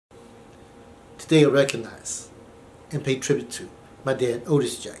Today I recognize and pay tribute to my dad,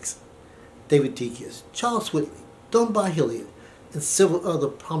 Otis Jackson, David T. Gibbs, Charles Whitley, Dunbar Hilliard, and several other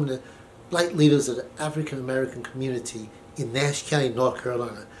prominent black leaders of the African American community in Nash County, North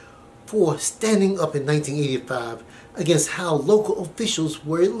Carolina, for standing up in 1985 against how local officials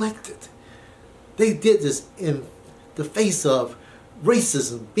were elected. They did this in the face of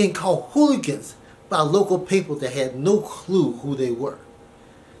racism, being called hooligans by local people that had no clue who they were.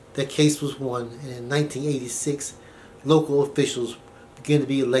 That case was won, and in 1986, local officials began to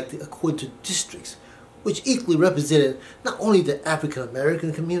be elected according to districts, which equally represented not only the African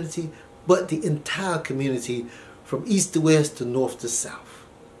American community, but the entire community from east to west to north to south.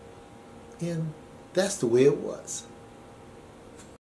 And that's the way it was.